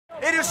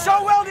It is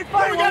so well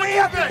defined. What we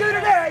have to do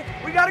today,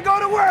 we got to go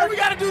to work. We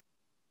got to do.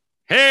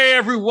 Hey,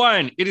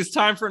 everyone. It is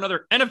time for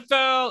another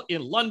NFL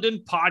in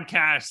London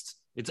podcast.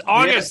 It's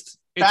August.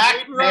 It's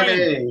back,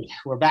 baby.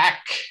 We're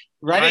back.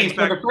 Ready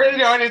for the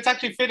first, it's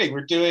actually fitting.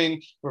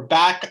 We're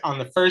back on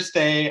the first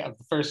day of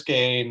the first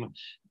game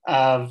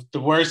of the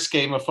worst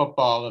game of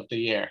football of the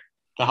year.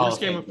 The Hall of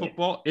Fame game of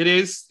football. It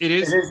is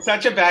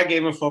such a bad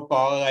game of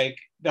football. Like,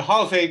 the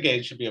Hall of Fame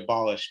game should be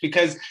abolished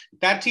because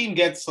that team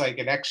gets like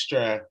an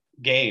extra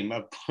game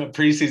of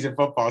preseason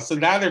football. So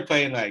now they're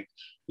playing like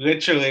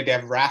literally they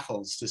have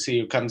raffles to see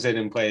who comes in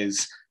and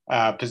plays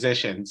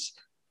positions.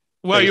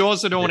 Well, you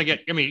also don't want to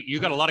get, you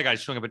got a lot of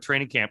guys showing up at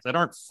training camp that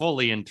aren't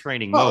fully in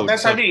training mode.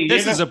 That's what I mean.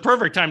 This is a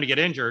perfect time to get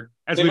injured,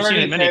 as we've seen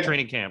in many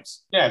training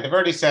camps. Yeah, they've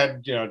already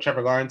said,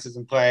 Trevor Lawrence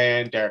isn't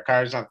playing, Derek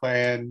Carr's not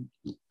playing,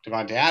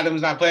 Devontae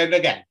Adams not playing.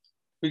 Again,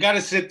 we got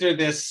to sit through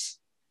this.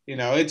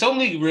 It's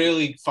only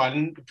really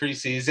fun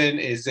preseason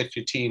is if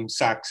your team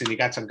sucks and you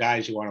got some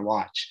guys you want to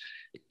watch.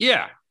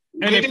 Yeah.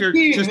 And if your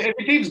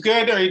team's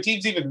good or your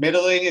team's even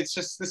middling, this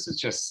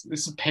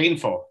is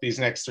painful these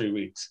next 3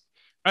 weeks.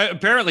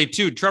 Apparently,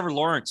 too, Trevor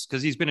Lawrence,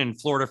 because he's been in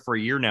Florida for a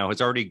year now,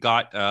 has already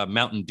got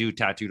Mountain Dew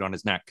tattooed on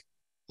his neck,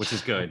 which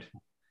is good.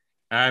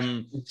 Part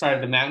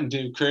of the Mountain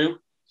Dew crew.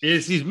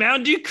 He's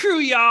Mountain Dew crew,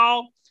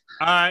 y'all.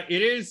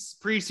 It is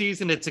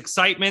preseason. It's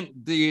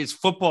excitement.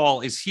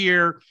 Football is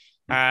here.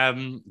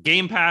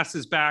 Game Pass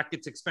is back.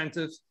 It's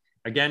expensive.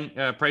 Again,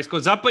 price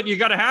goes up, but you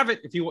got to have it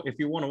if you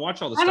want to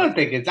watch all this stuff. I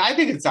think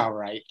it's all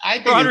right.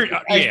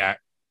 Yeah.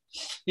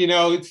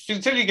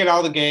 Until you get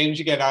all the games,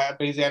 you get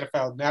basically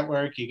NFL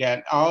Network, you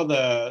get all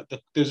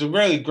there's a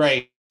really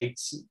great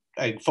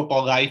like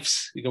football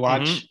lives you can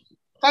watch.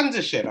 Tons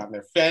of shit on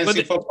there.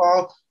 Fantasy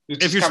football.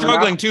 If you're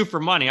struggling too for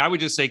money, I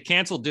would just say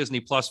cancel Disney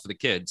Plus for the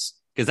kids.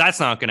 Because that's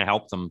not going to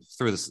help them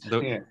through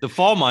the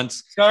fall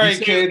months. Sorry,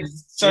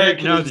 kids.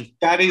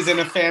 Daddy's in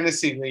a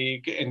fantasy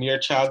league, and your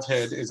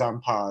childhood is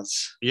on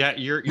pause. Yeah,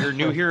 your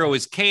new hero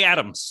is Kay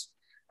Adams.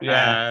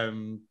 Yeah,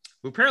 who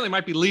apparently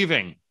might be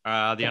leaving the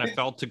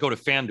NFL to go to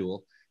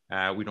FanDuel.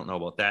 We don't know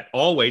about that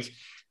always.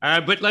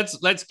 But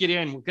let's get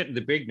in. We're getting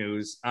the big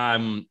news.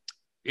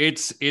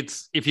 It's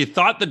if you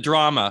thought the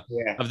drama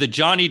of the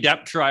Johnny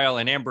Depp trial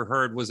and Amber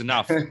Heard was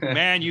enough,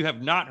 man, you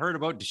have not heard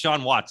about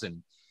Deshaun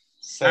Watson.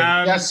 So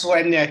just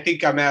when I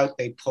think I'm out,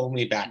 they pull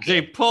me back.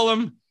 They pull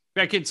him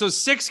back in. So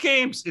 6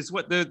 games is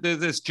what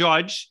this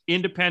judge,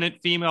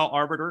 independent female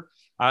arbiter,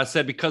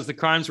 said because the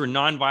crimes were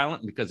nonviolent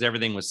and because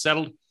everything was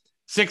settled.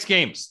 6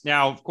 games.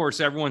 Now, of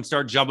course, everyone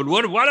started jumping.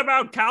 What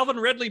about Calvin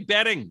Ridley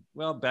betting?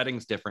 Well,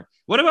 betting's different.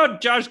 What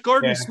about Josh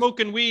Gordon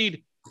smoking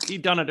weed?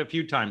 He'd done it a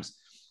few times.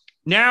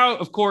 Now,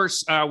 of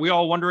course, we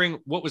all wondering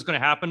what was going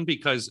to happen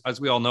because, as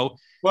we all know,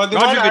 the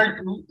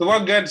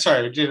one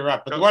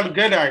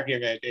good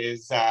argument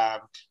is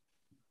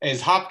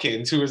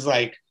Hopkins, who was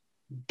like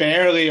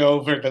barely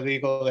over the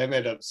legal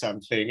limit of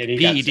something, and he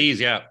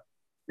PEDs,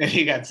 and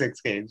he got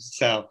 6 games.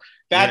 So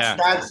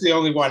that's the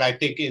only one I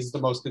think is the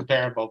most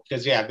comparable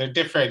because they're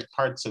different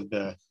parts of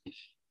the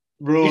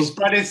rules,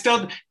 but it's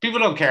still people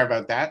don't care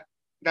about that.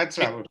 That's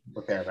not what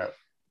people care about.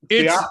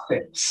 The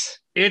optics.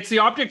 It's the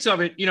optics of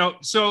it,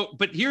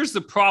 but here's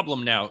the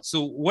problem now.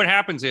 So what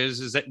happens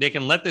is that they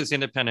can let this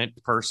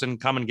independent person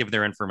come and give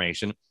their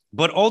information.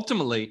 But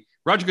ultimately,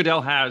 Roger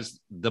Goodell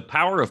has the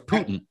power of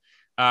Putin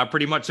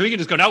pretty much. So he can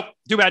just go, nope,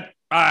 too bad.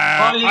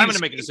 I'm going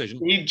to make a decision.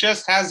 He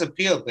just has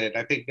appealed it,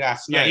 I think,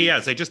 last night. Yeah, he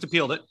has. They just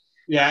appealed it.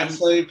 Yeah,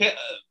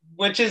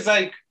 which is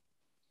like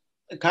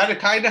kind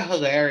of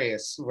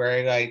hilarious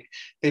where like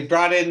they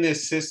brought in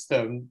this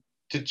system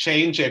to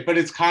change it, but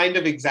it's kind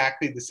of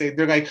exactly the same.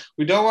 They're like,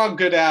 we don't want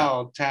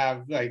Goodell to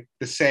have like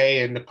the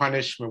say in the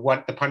punishment,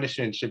 what the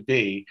punishment should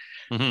be,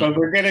 but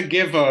we're going to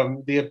give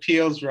him the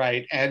appeals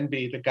right and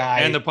be the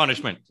guy and the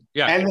punishment.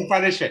 Yeah. And the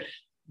punishment.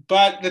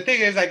 But the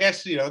thing is, I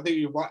guess,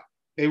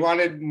 they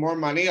wanted more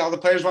money. All the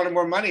players wanted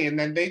more money. And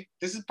then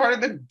this is part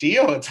of the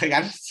deal. It's like,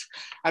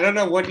 I don't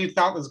know what you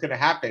thought was going to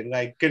happen.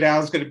 Like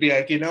Goodell's going to be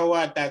like, you know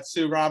what? That's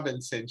Sue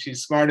Robinson.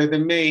 She's smarter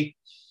than me.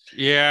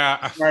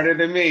 Yeah, smarter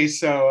than me.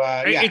 So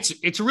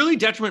it's really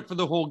detriment for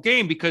the whole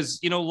game because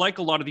like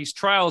a lot of these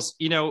trials,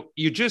 I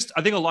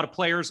think a lot of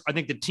players, I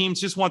think the teams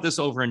just want this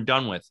over and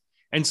done with.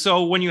 And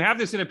so when you have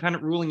this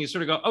independent ruling, you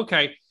sort of go,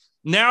 okay,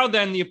 now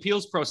then the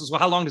appeals process. Well,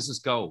 how long does this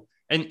go?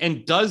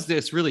 And does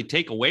this really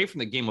take away from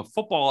the game of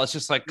football? It's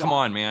just like, come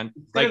on, man.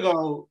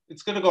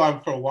 It's gonna go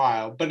on for a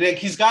while. But like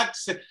he's got,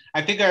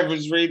 I think I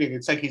was reading,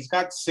 it's like he's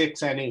got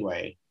 6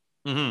 anyway.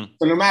 Mm-hmm.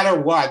 So no matter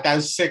what,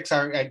 those 6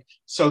 are.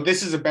 So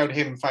this is about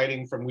him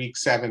fighting from week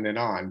 7 and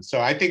on.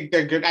 So I think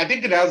they're good. I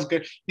think Goodell's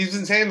good. He's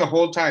been saying the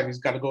whole time he's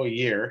got to go a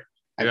year.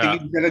 I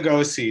think he's going to go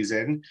a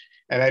season,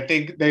 and I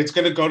think that it's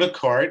going to go to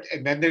court,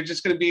 and then they're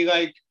just going to be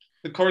like,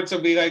 the courts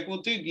will be like,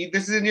 well, dude,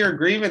 this is in your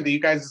agreement that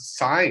you guys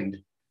signed.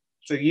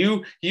 So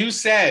you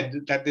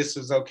said that this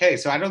was okay.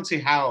 So I don't see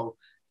how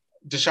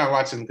Deshaun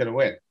Watson's going to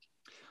win.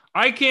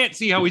 I can't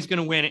see how he's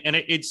going to win, and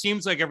it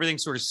seems like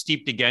everything's sort of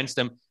steeped against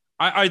him.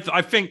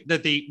 I think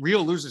that the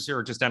real losers here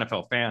are just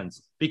NFL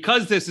fans,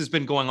 because this has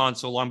been going on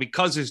so long,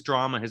 because this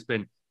drama has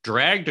been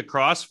dragged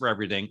across for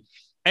everything.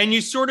 And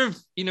you sort of,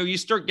 you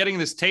start getting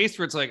this taste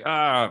where it's like,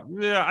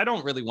 yeah, I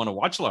don't really want to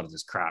watch a lot of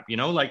this crap,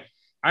 like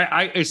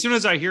I as soon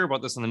as I hear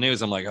about this on the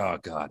news, I'm like, oh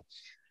God.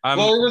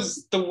 Well, it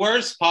was the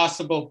worst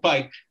possible,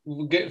 like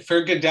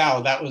for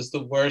Goodell, that was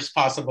the worst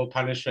possible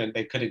punishment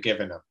they could have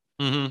given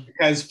him.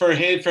 Because for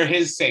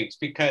his sakes,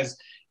 because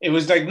it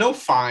was like no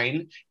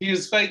fine. He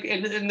was like,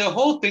 and the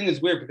whole thing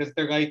is weird because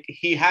they're like,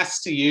 he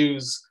has to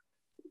use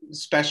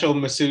special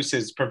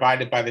masseuses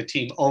provided by the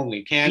team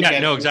only.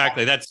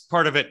 Exactly. That's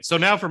part of it. So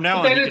from now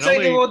on, then it's like,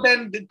 well,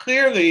 then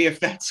clearly, if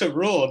that's a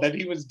rule, that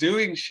he was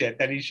doing shit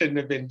that he shouldn't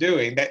have been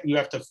doing, that you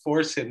have to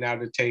force him now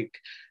to take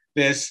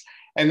this.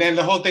 And then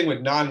the whole thing with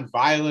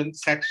non-violent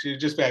sex, you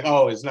just be like,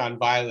 oh, it's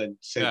non-violent.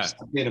 So just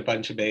being a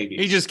bunch of babies.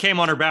 He just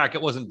came on her back.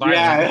 It wasn't violent.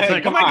 Yeah, it's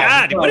like, oh my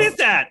God, what is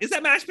that? Is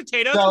that mashed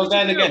potatoes? So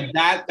then again,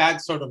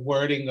 that sort of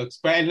wording looks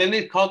bad. And then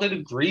they called it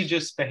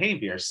egregious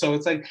behavior. So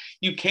it's like,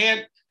 you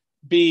can't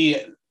be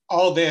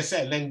all this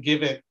and then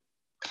give it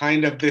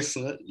kind of this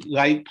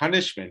light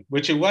punishment,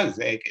 which it was.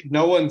 Like,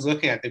 no one's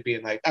looking at it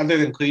being like, other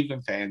than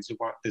Cleveland fans who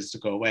want this to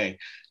go away,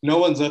 no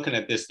one's looking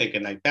at this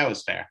thinking like, that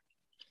was fair.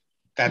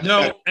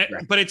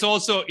 But it's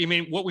also,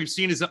 what we've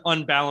seen is an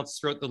unbalance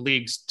throughout the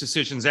league's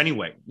decisions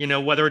anyway.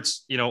 Whether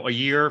it's, a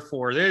year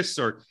for this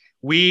or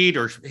weed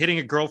or hitting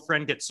a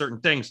girlfriend, get certain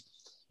things.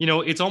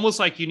 It's almost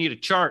like you need a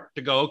chart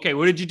to go, okay,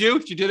 what did you do?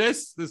 Did you do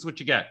this? This is what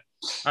you get.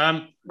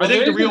 I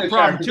think the real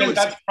problem too is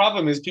that's the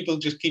problem is people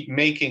just keep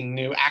making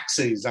new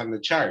axes on the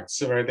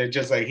charts, where they're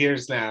just like,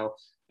 here's now.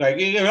 Like,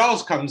 it all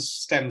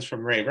stems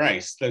from Ray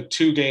Rice, the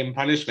 2-game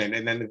punishment,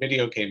 and then the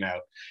video came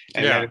out.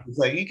 And then it was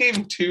like, you gave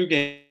him 2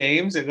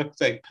 games? It looks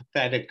like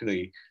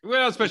pathetically.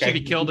 Well, especially if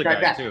he killed a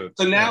guy, too.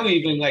 So now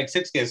even, like,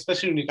 6 games,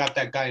 especially when you got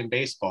that guy in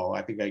baseball,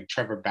 I think, like,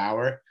 Trevor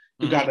Bauer,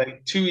 who got,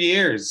 like, 2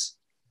 years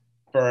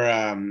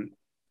for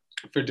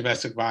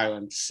domestic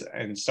violence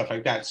and stuff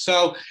like that.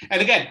 So,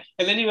 and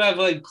then you have,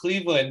 like,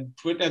 Cleveland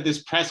putting at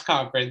this press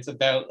conference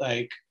about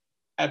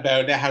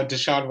how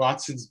Deshaun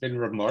Watson's been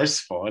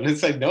remorseful. And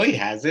it's like, no, he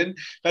hasn't.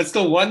 That's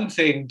the one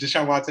thing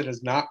Deshaun Watson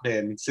has not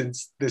been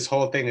since this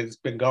whole thing has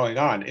been going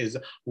on, is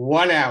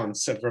 1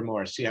 ounce of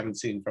remorse you haven't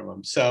seen from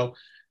him. So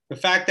the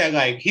fact that,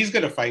 like, he's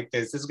going to fight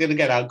this is going to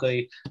get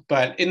ugly,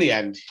 but in the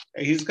end,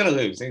 he's going to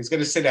lose and he's going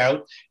to sit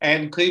out,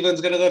 and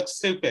Cleveland's going to look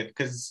stupid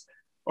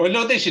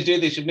they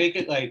should make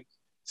it like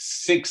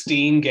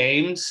 16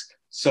 games.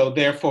 So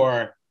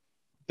therefore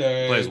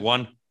plays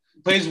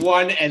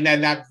one, and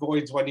then that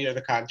voids 1 year of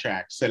the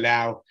contract. So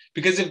now,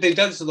 because if they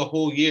done so the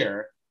whole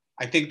year,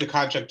 I think the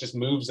contract just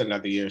moves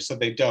another year, so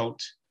they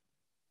don't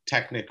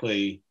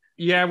technically.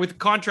 Yeah, with the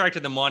contract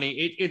and the money,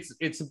 it's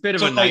a bit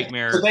of a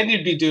nightmare. So then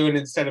you'd be doing,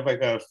 instead of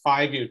like a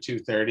 5-year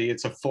 $230,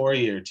 it's a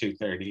 4-year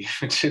 $230,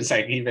 which is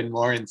like even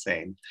more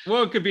insane.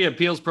 Well, it could be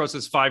appeals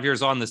process 5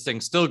 years on, this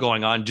thing's still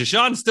going on.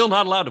 Deshaun's still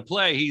not allowed to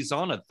play. He's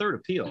on a 3rd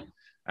appeal.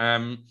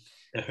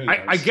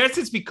 I guess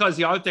it's because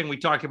the other thing we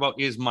talked about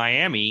is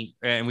Miami,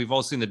 and we've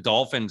all seen the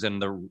Dolphins and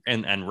the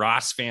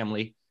Ross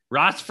family,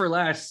 Ross for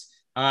less,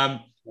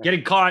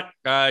 getting caught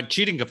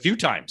cheating a few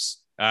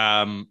times,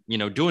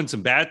 doing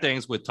some bad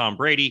things with Tom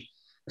Brady,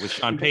 with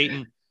Sean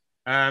Payton.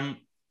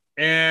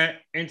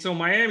 And so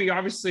Miami,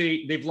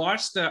 obviously, they've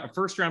lost a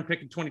 1st-round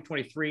pick in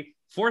 2023,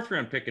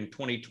 4th-round pick in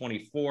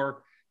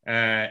 2024,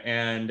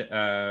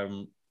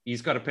 and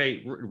he's got to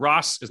pay.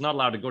 Ross is not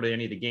allowed to go to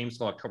any of the games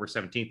till October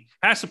 17th.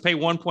 Has to pay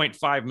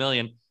 $1.5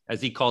 million,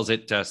 as he calls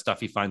it, stuff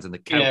he finds in the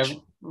couch. Yeah,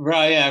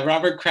 right. Yeah,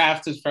 Robert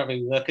Kraft is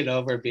probably looking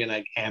over, being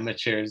like,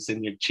 amateurs,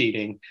 and you're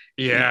cheating.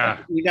 Yeah,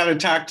 you got to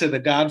talk to the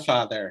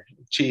Godfather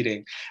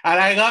cheating. And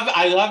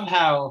I love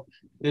how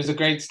there's a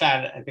great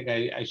stat I think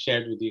I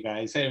shared with you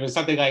guys. It was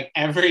something like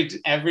every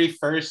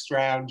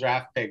 1st-round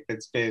draft pick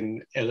that's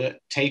been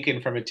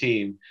taken from a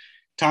team,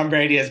 Tom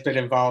Brady has been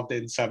involved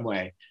in some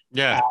way.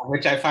 Yeah,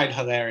 which I find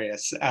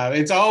hilarious.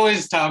 It's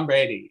always Tom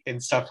Brady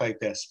and stuff like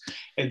this.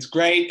 It's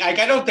great. Like,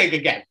 I don't think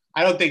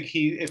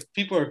if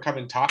people are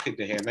coming talking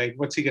to him, like,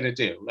 what's he gonna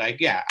do? Like,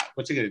 yeah,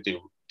 what's he gonna do?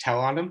 Tell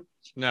on him?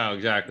 No,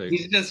 exactly.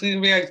 He's just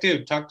gonna be like,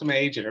 dude, talk to my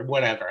agent or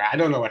whatever. I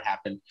don't know what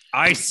happened.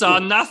 I saw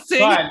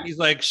nothing. He's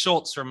like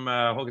Schultz from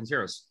Hogan's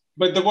Heroes.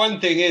 But the one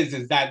thing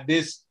is that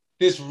this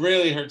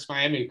really hurts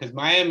Miami, because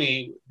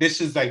Miami,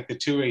 this is like the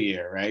Tua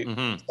year, right?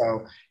 Mm-hmm.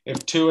 So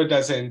if Tua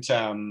doesn't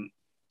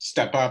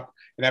step up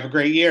and have a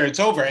great year, it's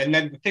over. And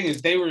then the thing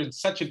is, they were in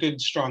such a good,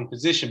 strong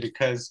position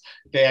because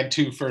they had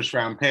 2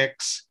 1st-round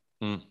picks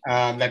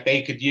that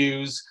they could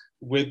use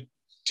with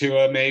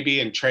Tua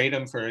maybe, and trade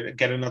him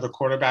get another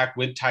quarterback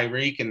with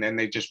Tyreek, and then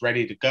they're just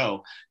ready to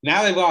go.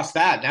 Now they've lost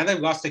that. Now they've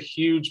lost a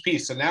huge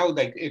piece. So now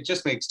it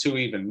just makes Tua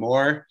even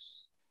more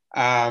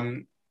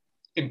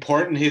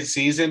important his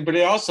season, but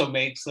it also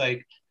makes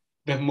like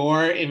the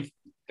more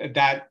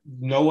that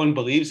no one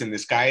believes in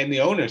this guy, and the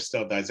owner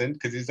still doesn't,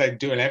 because he's like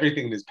doing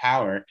everything in his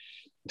power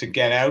to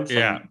get out from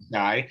this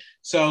guy.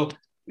 So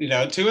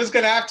Tua's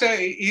gonna have to.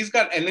 He's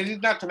got, and then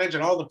not to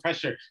mention all the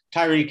pressure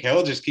Tyreek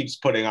Hill just keeps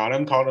putting on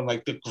him, calling him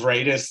like the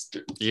greatest,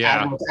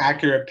 most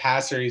accurate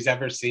passer he's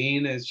ever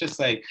seen. It's just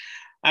like,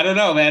 I don't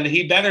know, man.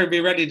 He better be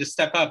ready to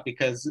step up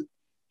because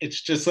it's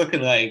just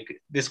looking like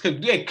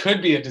it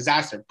could be a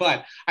disaster.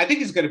 But I think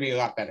he's going to be a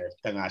lot better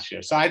than last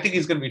year. So I think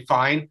he's going to be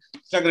fine.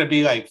 It's not going to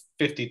be like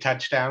 50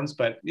 touchdowns,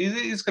 but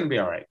he's going to be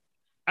all right.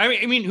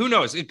 I mean, who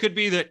knows? It could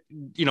be that,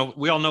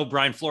 we all know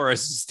Brian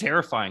Flores is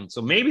terrifying.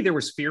 So maybe there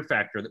was fear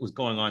factor that was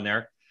going on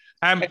there.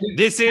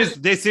 This is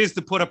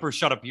the put up or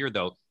shut up year,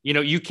 though.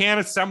 You can't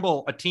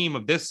assemble a team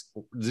of this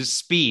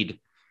speed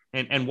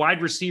and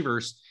wide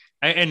receivers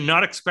and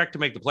not expect to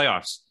make the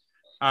playoffs.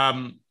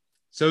 That's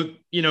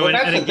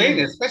the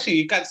thing, especially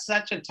you got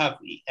such a tough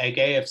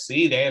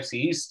AFC, the AFC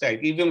East,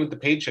 like even with the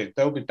Patriots,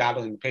 they'll be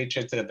battling the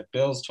Patriots. They got the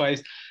Bills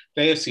twice.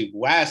 The AFC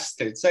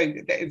West,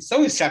 it's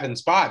only 7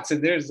 spots,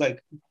 and there's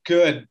like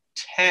good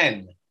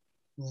 10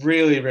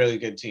 really, really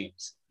good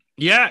teams.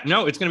 Yeah,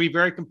 no, it's going to be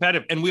very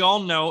competitive. And we all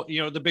know,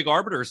 the big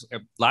arbiters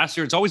last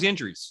year, it's always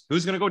injuries.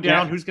 Who's going to go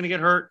down? Who's going to get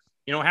hurt?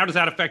 How does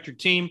that affect your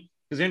team?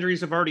 Because injuries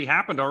have already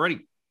happened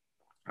already.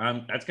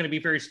 That's going to be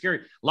very scary.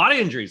 A lot of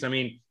injuries. I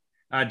mean,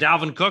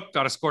 Dalvin Cook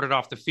got escorted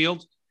off the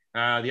field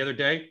the other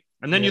day.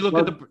 And then you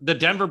look at the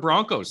Denver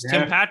Broncos,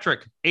 Tim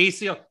Patrick,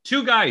 ACL,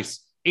 2 guys,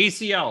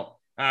 ACL,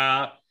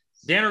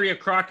 Danaria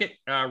Crockett,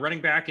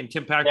 running back, and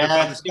Tim Patrick.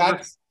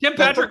 Tim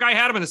Patrick, I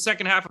had him in the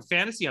second half of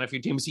fantasy on a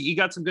few teams. He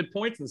got some good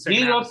points in the second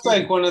half. He looks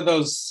like one of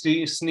those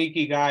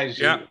sneaky guys,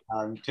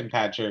 Tim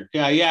Patrick.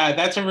 Yeah,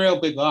 that's a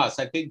real big loss.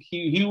 I think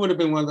he would have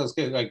been one of those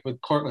guys, like with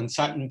Cortland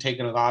Sutton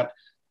taking a lot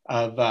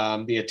of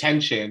the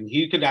attention.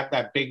 He could have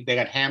that big, they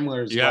got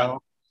Hamler as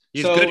well.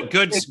 He's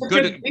good. It's a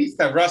good piece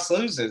that Russ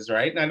loses,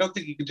 right? And I don't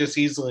think you could just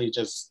easily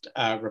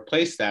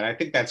replace that. I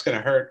think that's going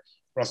to hurt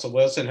Russell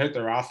Wilson, hurt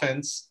their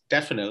offense,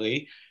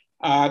 definitely.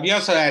 You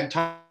also had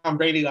Tom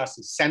Brady lost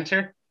his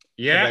center.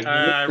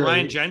 Yeah,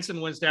 Ryan Jensen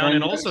was down,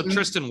 and also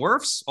Tristan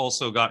Wirfs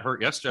also got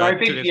hurt yesterday.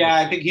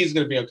 I think he's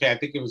going to be okay.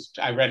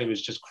 I read it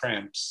was just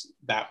cramps,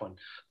 that one.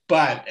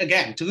 But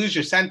again, to lose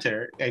your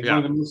center, one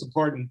of the most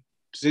important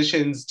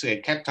positions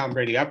to kept Tom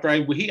Brady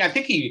upright. I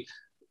think he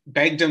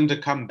begged him to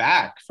come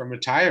back from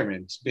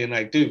retirement, being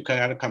like, dude, I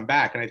got to come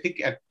back. And I think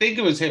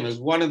it was him, it was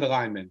one of the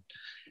linemen.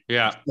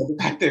 Yeah.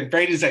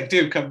 Brady's like,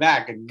 dude, come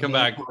back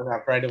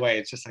up right away.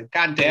 It's just like,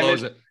 God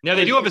damn it. Now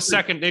they do have a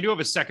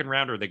second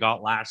rounder they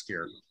got last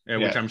year,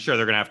 which I'm sure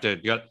they're going to have to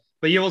get.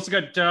 But you also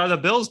got the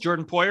Bills,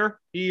 Jordan Poyer.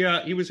 He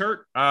was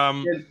hurt.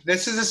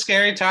 This is a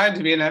scary time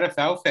to be an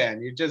NFL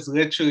fan. You're just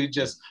literally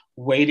just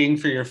waiting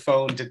for your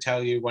phone to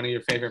tell you one of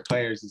your favorite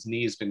players' his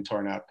knee's been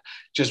torn up,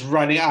 just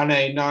running on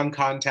a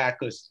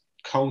non-contactless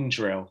cone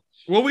drill.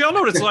 Well, we all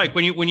know what it's like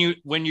when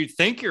you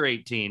think you're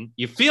 18,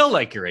 you feel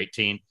like you're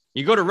 18.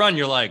 You go to run,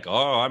 you're like,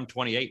 oh, I'm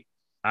 28,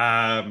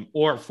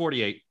 or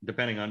 48,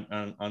 depending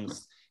on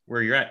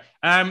where you're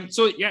at.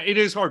 So yeah, it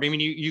is hard. I mean,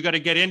 you got to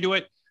get into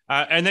it,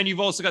 and then you've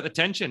also got the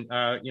tension.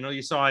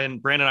 You saw in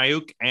Brandon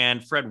Ayuk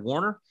and Fred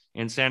Warner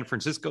in San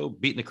Francisco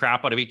beating the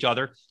crap out of each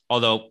other.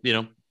 Although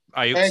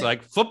Ayuk's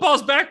like,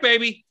 football's back,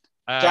 baby.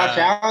 Josh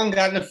Allen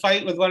got in a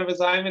fight with one of his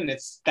linemen.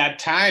 It's that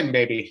time,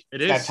 baby.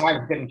 It is that time.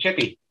 It's getting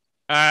chippy.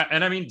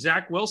 And I mean,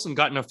 Zach Wilson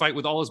got in a fight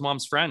with all his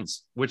mom's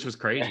friends, which was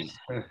crazy.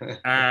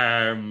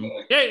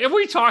 If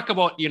we talk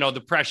about,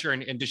 the pressure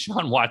and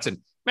Deshaun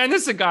Watson, man,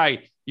 this is a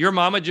guy, your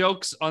mama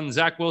jokes on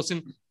Zach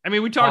Wilson. I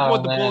mean, we talk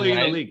about the bully in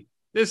the league.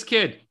 This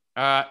kid,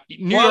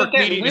 New York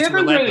media is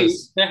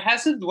relentless. There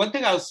hasn't, one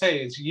thing I'll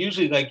say is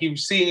usually like you've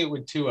seen it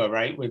with Tua,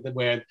 right?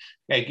 Where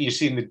like you've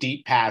seen the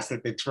deep pass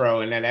that they throw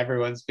and then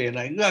everyone's being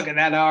like, look at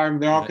that arm.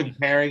 They're all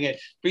comparing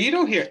it, but you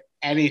don't hear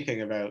anything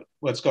about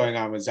what's going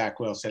on with Zach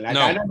Wilson.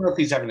 I don't know if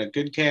he's having a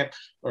good camp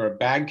or a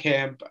bad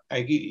camp.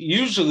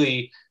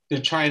 Usually they're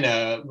trying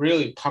to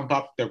really pump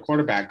up their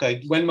quarterback.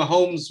 Like when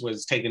Mahomes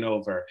was taking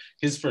over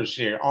his first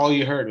year, all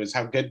you heard was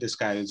how good this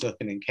guy was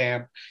looking in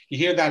camp. You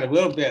hear that a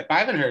little bit, but I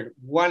haven't heard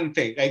one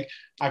thing. Like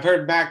I've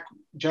heard Mac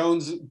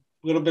Jones, a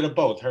little bit of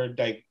both. Heard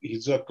like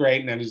he's looked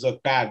great and then he's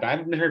looked bad, but I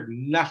haven't heard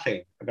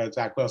nothing about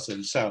Zach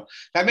Wilson. So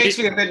that makes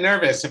me a bit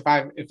nervous if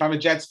I'm a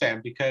Jets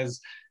fan,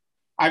 because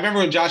I remember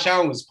when Josh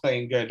Allen was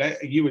playing good,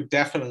 you would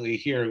definitely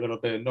hear a little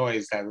bit of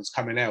noise that was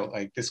coming out.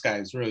 Like, this guy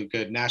is really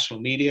good.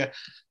 National media.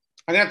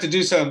 I'm going to have to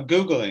do some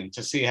Googling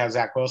to see how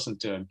Zach Wilson's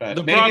doing.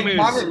 But maybe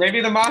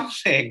the mom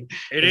thing.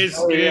 It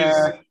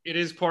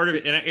is part of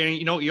it.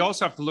 And you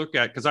also have to look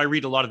at, because I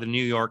read a lot of the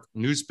New York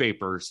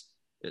newspapers.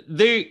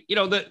 Big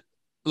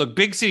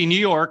city New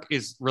York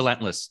is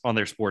relentless on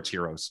their sports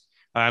heroes.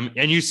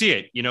 And you see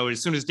it,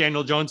 as soon as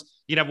Daniel Jones,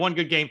 you'd have one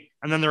good game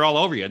and then they're all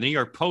over you. The New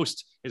York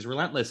Post is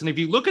relentless. And if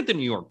you look at the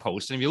New York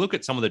Post and if you look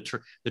at some of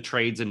the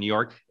trades in New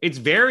York, it's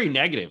very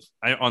negative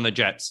on the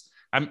Jets,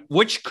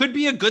 which could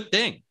be a good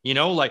thing.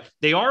 Like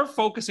they are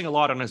focusing a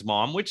lot on his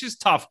mom, which is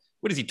tough.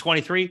 What is he,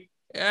 23?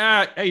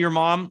 Hey, your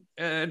mom,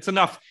 it's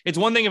enough. It's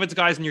one thing if it's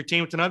guys in your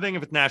team. It's another thing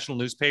if it's national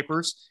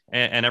newspapers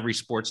and every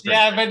sports drink.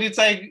 Yeah, but it's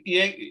like,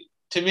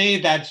 to me,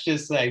 that's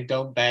just like,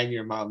 don't bang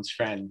your mom's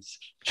friends.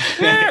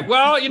 Yeah,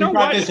 well, you know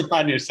brought this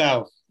upon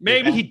yourself.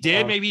 Maybe he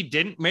did. Maybe he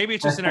didn't. Maybe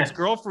it's just an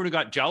ex-girlfriend who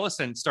got jealous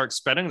and starts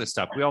spending this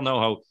stuff. We all know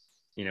how,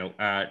 he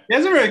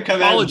hasn't really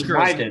come out and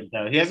denied it,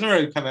 though. He hasn't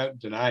really come out and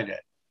denied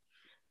it.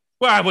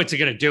 Well, what's he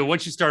gonna do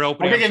once you start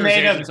opening? I think it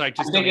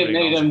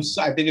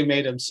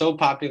made him so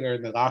popular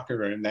in the locker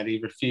room that he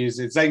refused.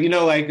 It's like,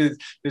 there's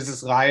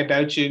this lie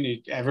about you, and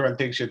everyone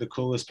thinks you're the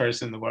coolest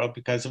person in the world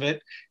because of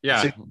it.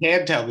 Yeah, so you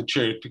can't tell the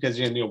truth because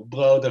you'll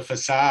blow the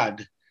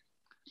facade.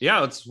 Yeah,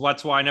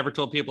 that's why I never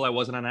told people I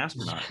wasn't an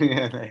astronaut.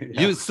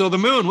 So the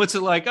moon, what's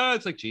it like? Oh,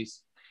 it's like,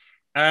 geez.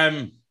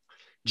 The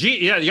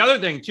other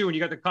thing too, when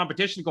you got the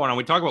competition going on,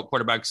 we talk about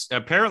quarterbacks.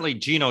 Apparently,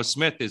 Geno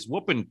Smith is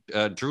whooping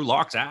Drew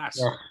Lock's ass.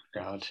 Oh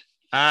God.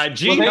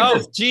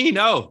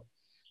 Geno.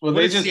 Well,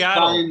 they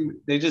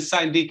just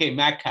signed DK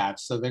Metcalf,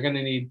 so they're going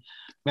to need.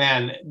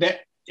 Man,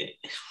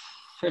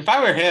 if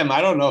I were him,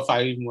 I don't know if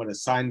I even would have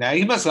signed that.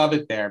 He must love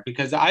it there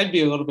because I'd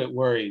be a little bit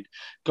worried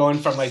going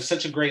from like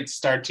such a great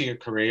start to your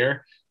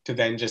career to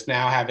then just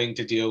now having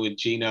to deal with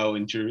Geno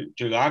and Drew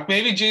Lock.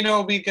 Maybe Geno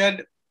will be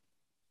good.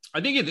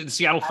 I think the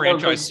Seattle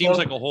franchise seems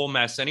like a whole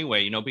mess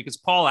anyway, because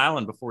Paul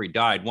Allen, before he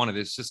died, wanted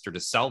his sister to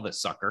sell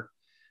this sucker.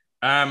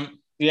 She's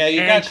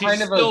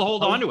still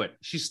holding on to it.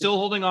 She's still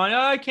holding on.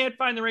 I can't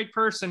find the right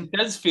person. It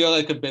does feel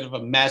like a bit of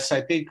a mess.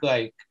 I think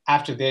like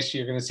after this,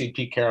 you're going to see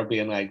Pete Carroll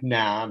being like,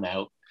 "Nah, I'm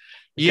out."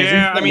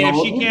 Yeah, I mean, if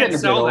she can't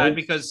sell that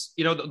because,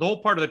 the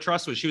whole part of the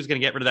trust was she was going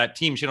to get rid of that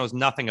team. She knows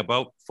nothing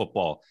about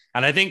football.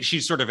 And I think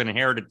she's sort of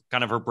inherited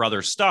kind of her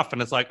brother's stuff.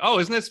 And it's like, oh,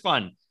 isn't this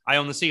fun? I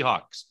own the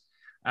Seahawks.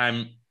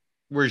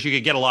 Whereas you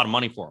could get a lot of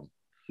money for them.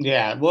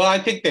 Yeah, well, I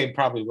think they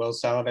probably will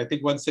sell it. I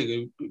think once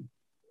they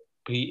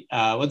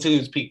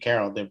lose Pete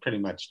Carroll, they're pretty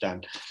much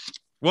done.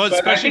 Well, but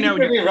especially now. It's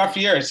going to be a rough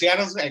year.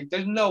 Seattle's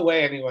there's no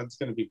way anyone's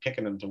going to be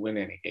picking them to win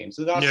any games.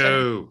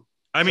 No.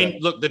 I mean,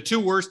 look, the two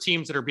worst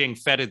teams that are being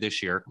feted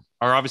this year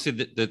are obviously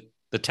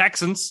the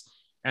Texans,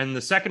 and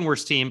the second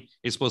worst team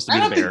is supposed to be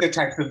the Bears. I don't think the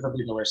Texans will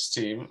be the worst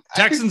team.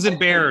 Texans and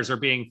Bears are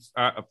being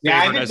favored.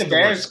 Yeah, I think the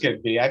Bears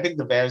could be. I think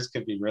the Bears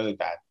could be really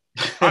bad.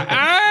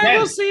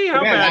 We'll see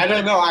how bad. I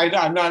don't know.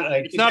 I'm not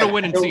like it's not a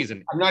winning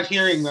season. I'm not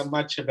hearing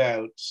much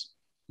about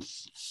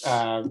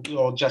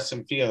old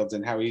Justin Fields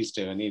and how he's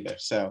doing either.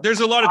 So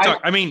there's a lot of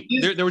talk.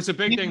 There was a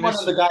big thing. One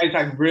of the guys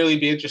I'd really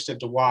be interested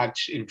to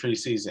watch in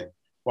preseason.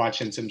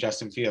 Watching some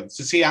Justin Fields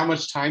to see how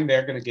much time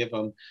they're going to give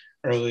him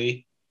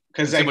early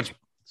because so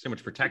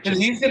much protection.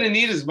 He's going to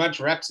need as much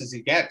reps as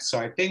he gets. So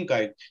I think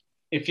I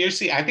think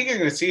you're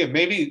going to see him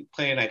maybe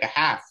playing like a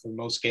half in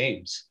most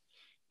games.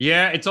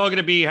 Yeah, it's all going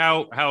to be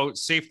how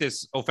safe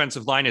this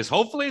offensive line is.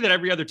 Hopefully that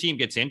every other team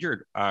gets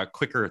injured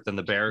quicker than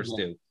the Bears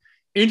do.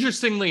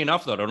 Interestingly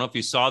enough, though, I don't know if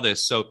you saw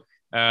this. So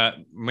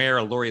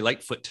Mayor Lori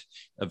Lightfoot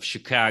of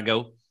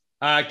Chicago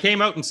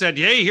came out and said,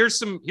 "Hey,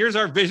 here's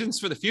our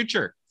visions for the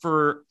future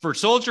for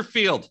Soldier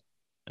Field,"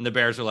 and the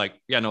Bears are like,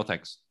 "Yeah, no,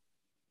 thanks."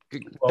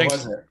 What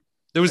was it?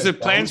 There was the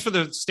plans for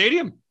the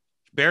stadium.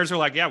 Bears are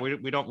like, "Yeah,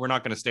 we're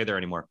not going to stay there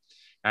anymore."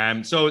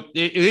 So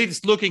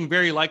it's looking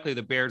very likely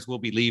the Bears will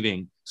be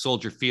leaving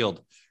Soldier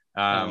Field.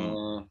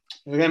 Well,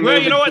 you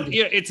know what?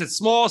 It's a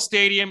small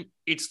stadium.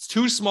 It's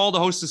too small to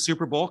host a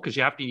Super Bowl because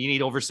you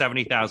need over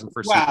 70,000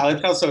 for. Wow,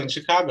 it's also in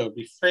Chicago. It'd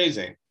be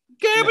freezing.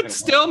 Yeah, but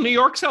still, New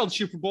York's held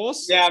Super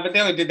Bowls. Yeah, but they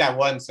only did that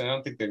once. I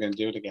don't think they're going to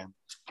do it again.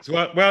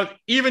 Well,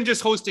 even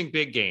just hosting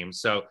big games.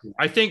 So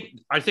I think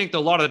a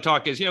lot of the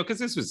talk is, because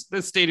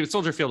this stadium,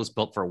 Soldier Field is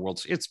built for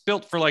it's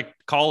built for like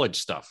college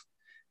stuff.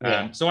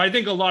 Yeah. So I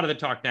think a lot of the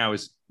talk now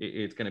is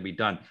it's going to be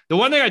done. The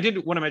one thing I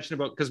did want to mention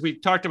about, because we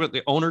talked about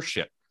the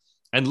ownership,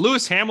 and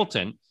Lewis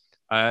Hamilton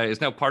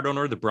is now part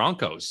owner of the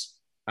Broncos.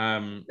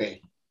 Did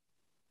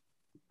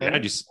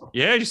you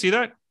see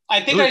that? I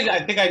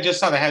think I just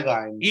saw the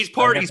headline. He's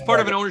part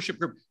of an ownership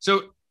group.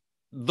 So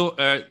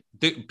the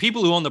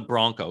people who own the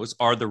Broncos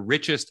are the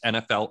richest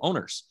NFL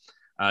owners.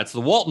 It's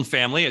the Walton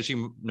family, as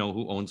you know,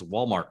 who owns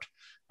Walmart.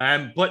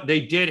 But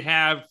they did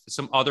have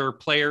some other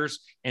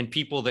players and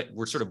people that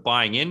were sort of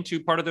buying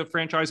into part of the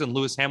franchise, and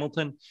Lewis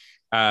Hamilton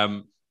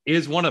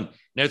is one of them.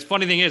 Now, the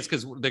funny thing is,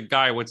 because the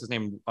guy, what's his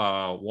name,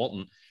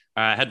 Walton,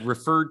 had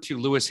referred to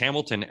Lewis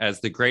Hamilton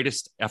as the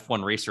greatest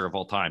F1 racer of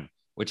all time.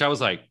 Which I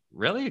was like,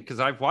 really? Because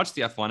I've watched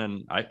the F1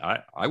 and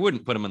I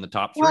wouldn't put him in the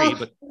top three.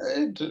 But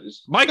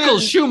Michael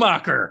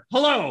Schumacher,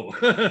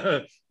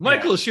 hello,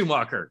 Michael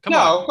Schumacher. Come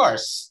on. Of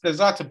course, there's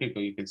lots of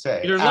people you could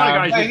say. There's a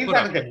lot of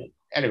guys.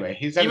 Anyway,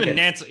 he's even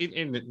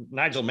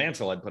Nigel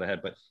Mansell I'd put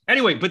ahead. But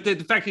anyway, but the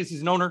fact is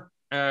he's an owner,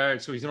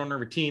 so he's an owner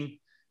of a team,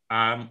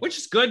 which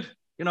is good.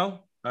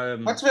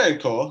 That's very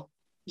cool.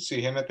 You see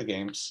him at the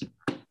games.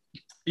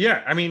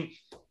 Yeah, I mean.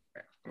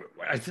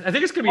 I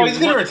think it's going to be. He's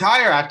going to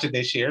retire after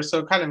this year, so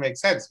it kind of makes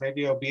sense.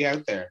 Maybe he'll be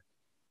out there.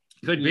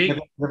 Could be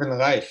living the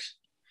life.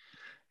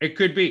 It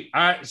could be.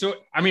 So,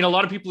 I mean, a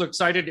lot of people are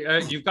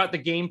excited. You've got the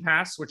Game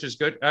Pass, which is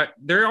good.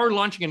 They are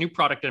launching a new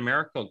product in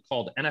America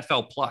called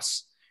NFL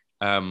Plus,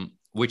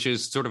 which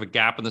is sort of a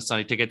gap in the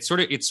Sunday ticket.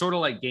 It's sort of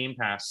like Game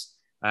Pass,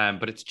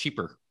 but it's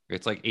cheaper.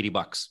 It's like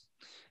 $80.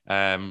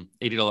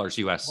 $80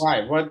 US.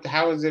 Why?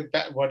 How is it?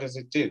 What does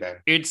it do then?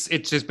 It's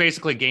just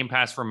basically Game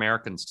Pass for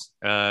Americans.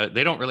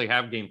 They don't really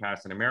have Game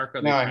Pass in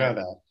America. No, I know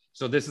that.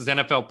 So this is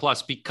NFL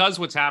Plus, because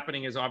what's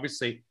happening is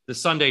obviously the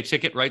Sunday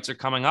ticket rights are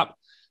coming up.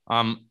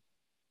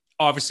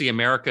 Obviously in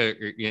America,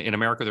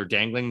 they're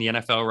dangling the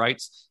NFL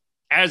rights,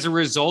 as a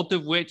result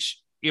of which,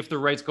 if the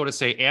rights go to,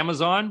 say,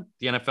 Amazon,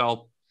 the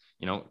NFL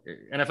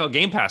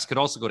Game Pass could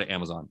also go to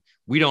Amazon.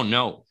 We don't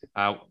know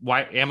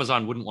why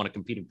Amazon wouldn't want a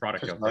competing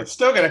product out there. It's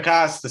still going to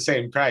cost the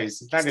same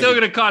price. It's still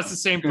going to cost the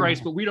same price,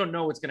 but we don't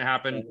know what's going to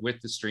happen with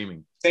the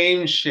streaming.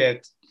 Same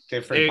shit,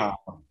 different.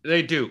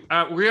 They do.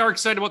 We are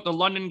excited about the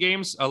London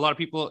games. A lot of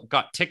people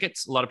got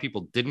tickets. A lot of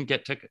people didn't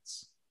get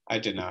tickets. I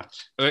did not.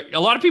 A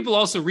lot of people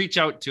also reach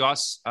out to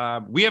us.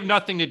 We have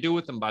nothing to do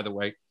with them, by the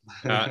way.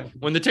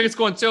 When the tickets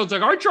go on sale, it's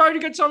like, I tried to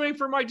get something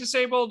for my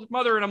disabled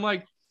mother, and I'm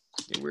like,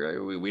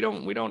 we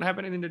don't have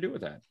anything to do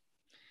with that.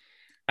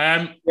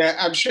 Yeah,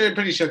 I'm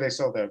pretty sure they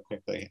sold out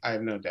quickly. I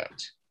have no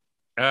doubt.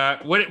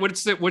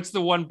 What's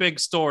the one big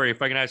story,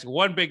 if I can ask you,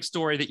 one big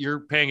story that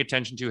you're paying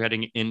attention to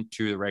heading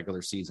into the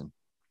regular season?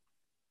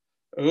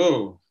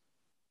 Ooh.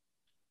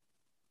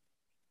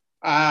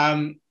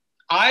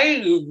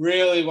 I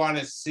really want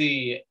to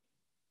see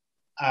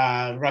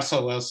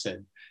Russell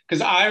Wilson,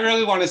 because I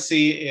really want to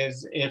see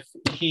is if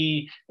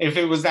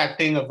it was that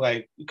thing of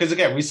like, because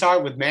again, we saw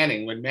it with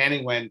Manning when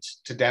Manning went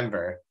to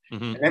Denver,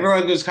 and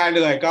everyone was kind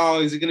of like,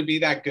 oh, is he going to be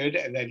that good?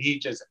 And then he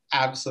just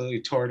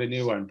absolutely tore a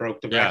new one,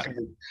 broke the record,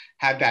 and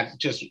had that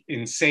just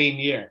insane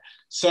year.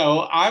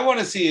 So I want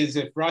to see is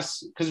if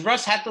because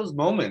Russ had those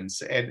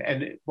moments,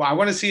 and I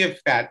want to see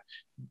if that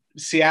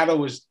Seattle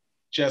was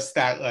just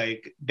that,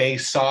 like, they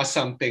saw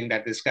something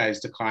that this guy's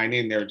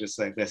declining. They're just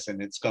like,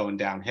 listen, it's going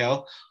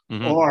downhill.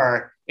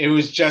 Or it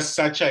was just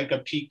such like a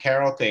Pete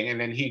Carroll thing, and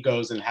then he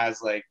goes and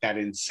has like that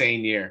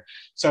insane year.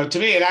 So to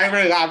me, and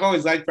I've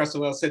always liked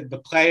Russell Wilson, the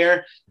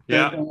player.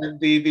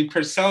 The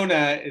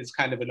persona is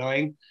kind of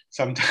annoying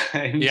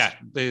sometimes. Yeah,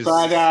 but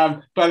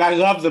I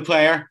love the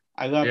player.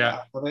 I love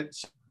it.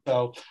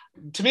 So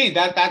to me,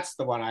 that's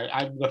the one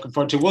I'm looking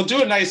forward to. We'll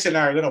do a nice in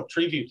our little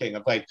preview thing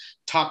of like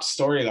top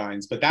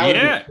storylines, but that would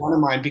be one of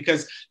mine,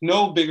 because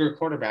no bigger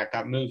quarterback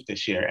got moved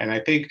this year. And I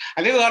think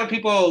a lot of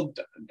people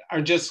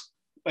are just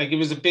like, it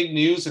was a big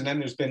news, and then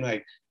there's been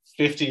like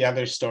 50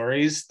 other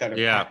stories that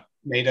have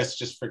made us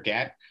just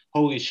forget.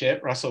 Holy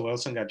shit, Russell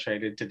Wilson got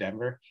traded to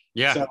Denver.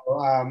 Yeah. So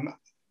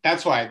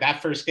that's why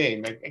that first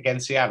game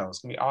against Seattle is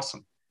gonna be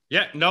awesome.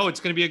 Yeah, no, it's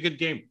gonna be a good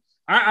game.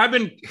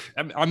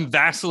 I'm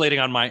vacillating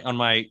on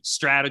my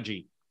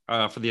strategy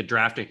for the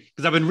drafting,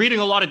 because I've been reading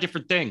a lot of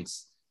different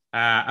things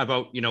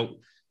about,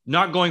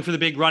 not going for the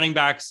big running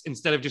backs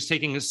instead of just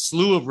taking a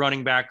slew of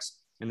running backs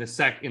in the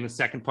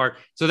second part.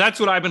 So that's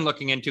what I've been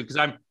looking into, because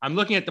I'm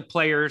looking at the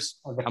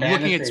players. I'm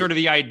looking at sort of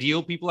the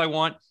ideal people I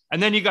want,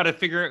 and then you got to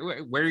figure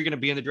out where you're going to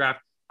be in the draft.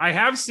 I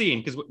have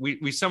seen, because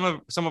we some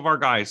of our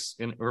guys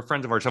or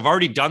friends of ours have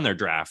already done their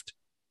draft.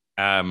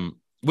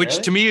 Which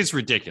to me is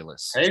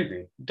ridiculous.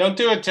 Crazy. Don't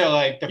do it till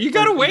like you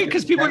gotta wait,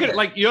 because people are gonna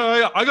like,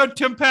 I got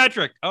Tim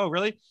Patrick. Oh,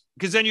 really?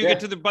 Because then you get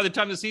to by the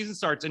time the season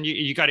starts and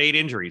you got 8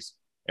 injuries.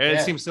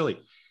 It seems silly.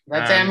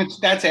 That's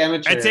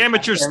amateur. That's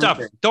amateur stuff.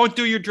 Don't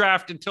do your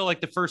draft until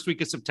like the first week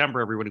of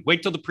September. Everybody,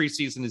 wait till the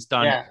preseason is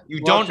done. Yeah.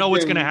 You don't know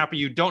what's going to happen.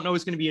 You don't know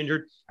who's going to be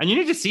injured, and you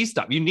need to see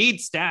stuff. You need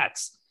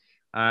stats.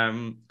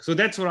 So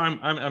that's what I'm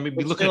gonna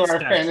be looking at. Our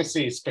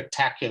fantasy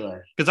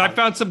spectacular, because I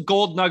found some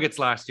gold nuggets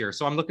last year,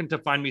 so I'm looking to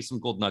find me some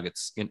gold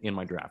nuggets in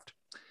my draft.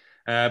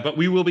 But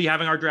we will be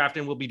having our draft,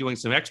 and we'll be doing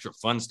some extra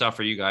fun stuff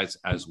for you guys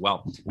as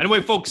well.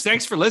 Anyway, folks,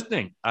 thanks for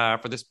listening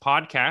for this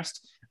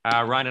podcast.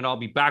 Ryan and I'll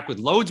be back with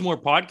loads more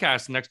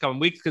podcasts in the next couple of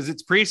weeks, because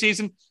it's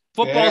preseason.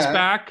 Football's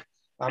back.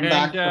 I'm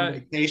back from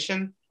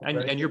vacation.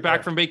 And you're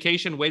back from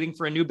vacation, waiting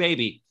for a new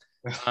baby.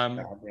 On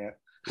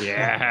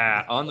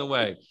the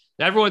way.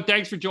 Everyone,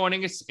 thanks for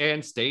joining us,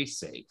 and stay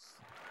safe.